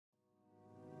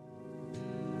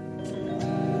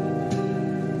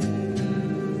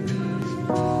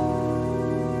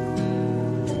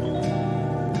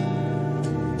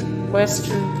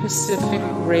Western Pacific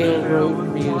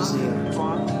Railroad Museum,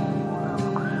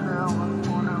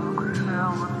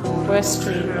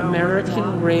 Western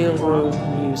American Railroad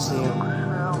Museum,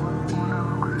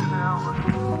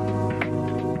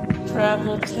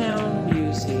 Travel Town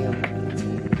Museum,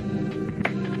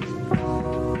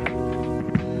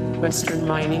 Western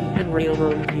Mining and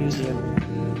Railroad Museum,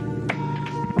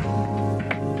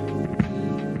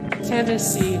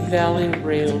 Genesee Valley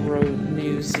Railroad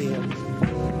Museum,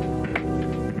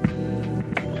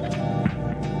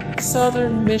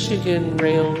 Southern Michigan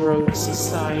Railroad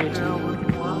Society,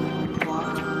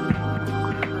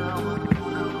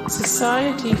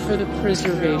 Society for the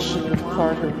Preservation of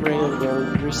Part of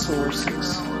Railroad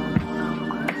Resources,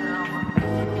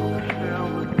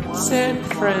 San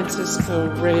Francisco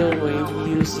Railway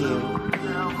Museum,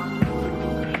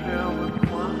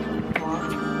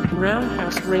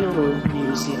 Roundhouse Railroad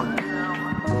Museum,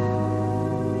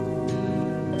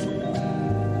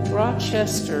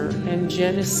 Rochester and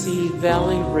Genesee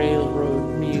Valley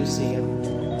Railroad Museum,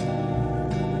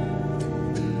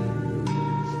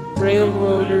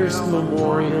 Railroaders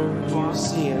Memorial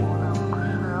Museum,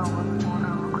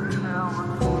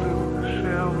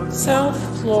 South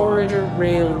Florida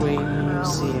Railway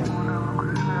Museum,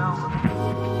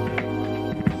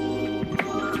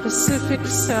 Pacific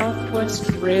Southwest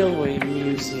Railway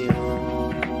Museum,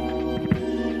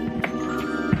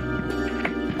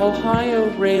 Ohio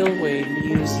Railway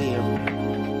Museum,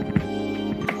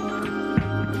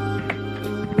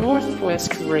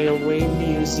 Northwest Railway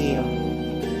Museum,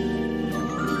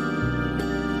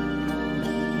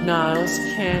 Niles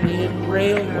Canyon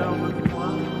Railroad,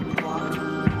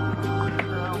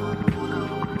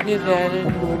 Nevada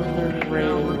Northern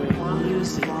Railway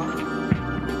Museum,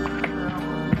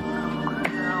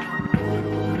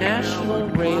 National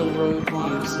Railroad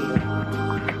Museum,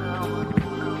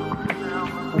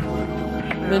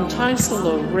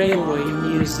 Monticello Railway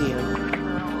Museum,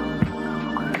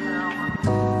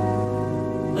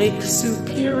 Lake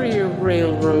Superior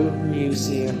Railroad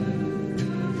Museum,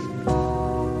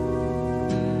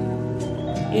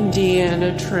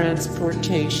 Indiana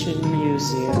Transportation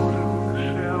Museum,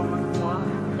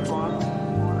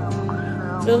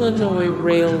 Illinois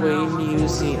Railway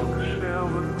Museum,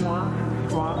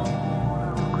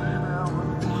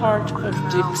 Heart of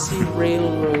Dixie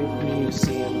Railroad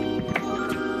Museum,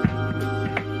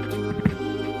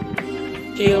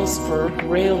 Galesburg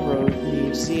Railroad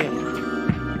Museum,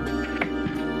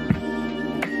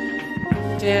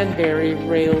 Danbury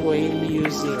Railway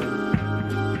Museum,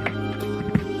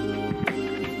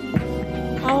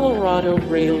 Colorado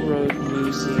Railroad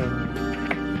Museum,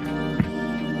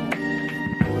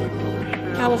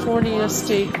 California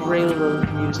State Railroad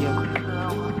Museum,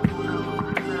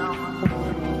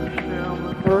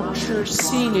 Berkshire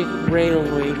Scenic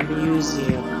Railway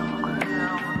Museum,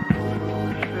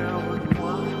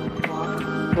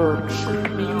 Berkshire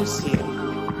Museum,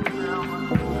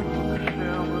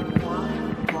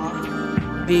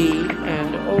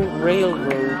 B&O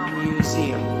Railroad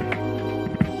Museum.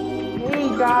 Hey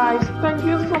guys, thank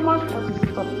you so much for the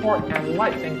support and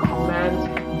likes and comments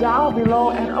down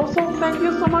below, and also thank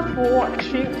you so much for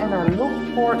watching, and I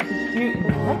look forward to see you in the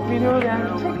next video.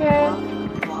 Then take care,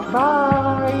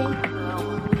 bye.